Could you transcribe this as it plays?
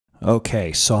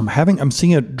Okay, so I'm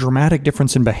seeing a dramatic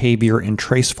difference in behavior in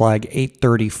trace flag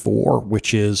 834,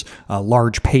 which is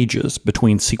large pages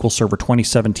between SQL Server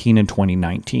 2017 and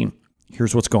 2019.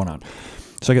 Here's what's going on.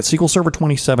 So I got SQL Server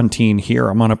 2017 here.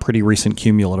 I'm on a pretty recent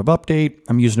cumulative update.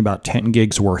 I'm using about 10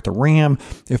 gigs worth of RAM.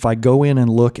 If I go in and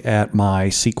look at my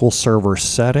SQL Server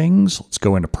settings, let's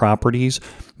go into properties.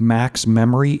 Max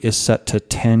memory is set to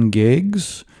 10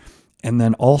 gigs. And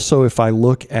then also if I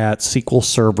look at SQL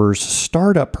Server's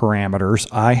startup parameters,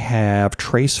 I have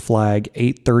trace flag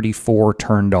 834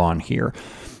 turned on here.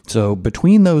 So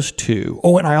between those two,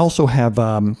 oh, and I also have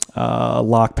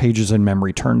lock pages in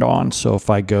memory turned on. So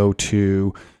if I go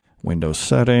to Windows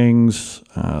settings,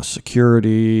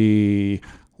 security,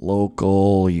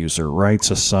 local, user rights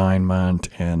assignment,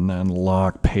 and then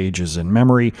lock pages in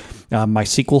memory. My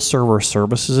SQL Server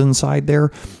services inside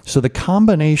there. So the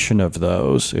combination of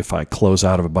those, if I close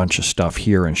out of a bunch of stuff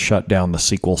here and shut down the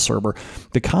SQL Server,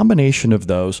 the combination of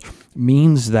those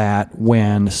means that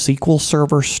when SQL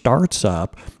Server starts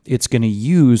up, it's going to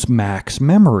use max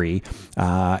memory,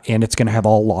 and it's going to have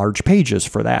all large pages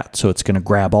for that. So it's going to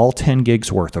grab all 10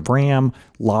 gigs worth of RAM,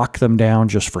 lock them down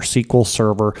just for SQL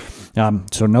Server.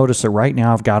 So notice that right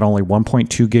now I've got only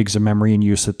 1.2 gigs of memory in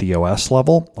use at the OS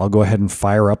level. I'll go ahead and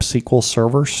fire up SQL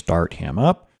Server, start him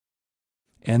up.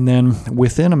 And then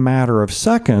within a matter of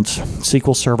seconds,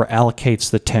 SQL Server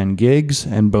allocates the 10 gigs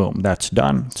and boom, that's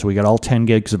done. So we got all 10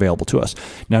 gigs available to us.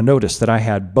 Now notice that I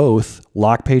had both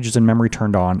lock pages in memory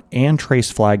turned on and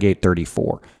trace flag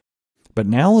 834. But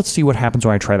now let's see what happens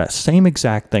when I try that same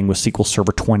exact thing with SQL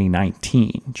Server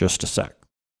 2019. Just a sec.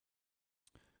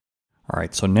 All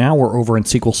right, so now we're over in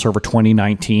SQL Server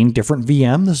 2019, different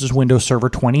VM. This is Windows Server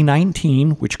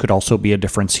 2019, which could also be a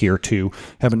difference here too.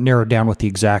 Haven't narrowed down what the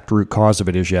exact root cause of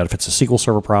it is yet, if it's a SQL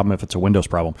Server problem, if it's a Windows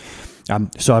problem.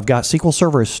 So I've got SQL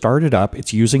Server is started up.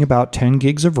 It's using about 10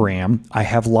 gigs of RAM. I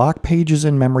have lock pages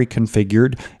in memory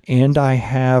configured, and I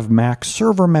have max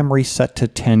server memory set to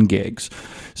 10 gigs.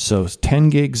 So 10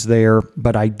 gigs there,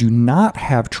 but I do not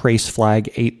have trace flag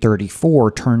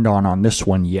 834 turned on this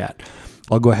one yet.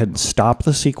 I'll go ahead and stop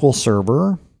the SQL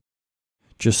Server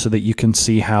just so that you can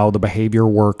see how the behavior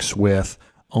works with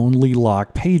only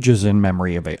lock pages in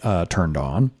memory turned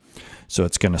on. So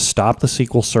it's going to stop the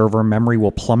SQL Server. Memory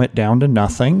will plummet down to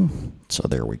nothing. So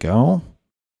there we go.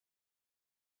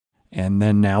 And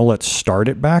then now let's start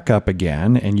it back up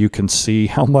again, and you can see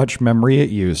how much memory it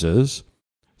uses.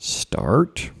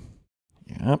 Start.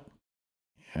 Yep.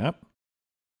 Yep.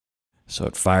 So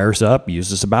it fires up,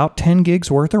 uses about 10 gigs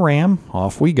worth of RAM.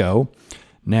 Off we go.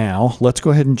 Now, let's go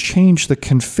ahead and change the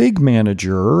config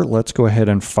manager. Let's go ahead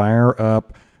and fire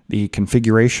up the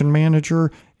configuration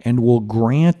manager, and we'll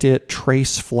grant it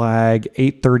trace flag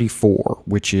 834,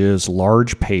 which is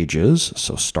large pages.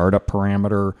 So startup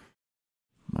parameter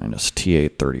minus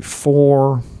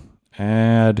T834,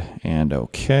 add, and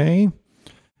OK.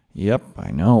 Yep,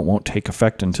 I know it won't take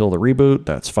effect until the reboot.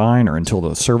 That's fine, or until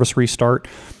the service restart.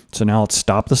 So now let's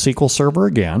stop the SQL Server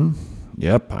again.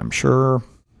 Yep, I'm sure.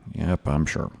 Yep, I'm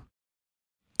sure.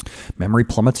 Memory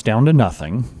plummets down to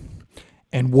nothing.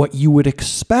 And what you would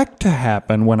expect to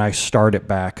happen when I start it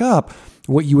back up,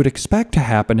 what you would expect to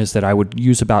happen is that I would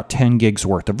use about 10 gigs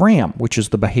worth of RAM, which is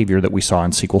the behavior that we saw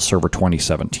in SQL Server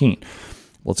 2017.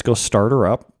 Let's go start her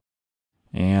up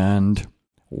and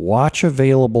watch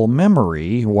available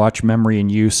memory, watch memory in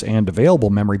use and available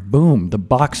memory. Boom, the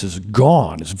box is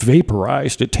gone, it's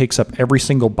vaporized. It takes up every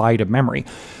single byte of memory.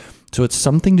 So it's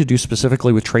something to do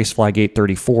specifically with trace flag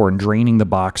 834 and draining the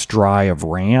box dry of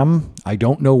RAM. I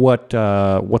don't know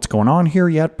what's going on here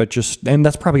yet, but and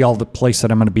that's probably all the place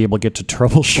that I'm going to be able to get to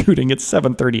troubleshooting. It's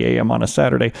 7:30 a.m. on a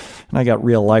Saturday, and I got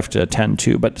real life to attend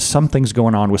to. But something's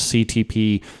going on with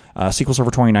CTP, SQL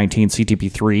Server 2019,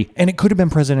 CTP3, and it could have been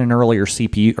present in earlier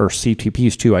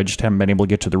CTPs too. I just haven't been able to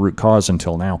get to the root cause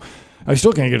until now. I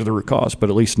still can't get to the root cause, but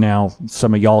at least now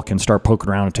some of y'all can start poking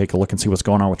around and take a look and see what's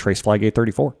going on with trace flag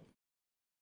 834.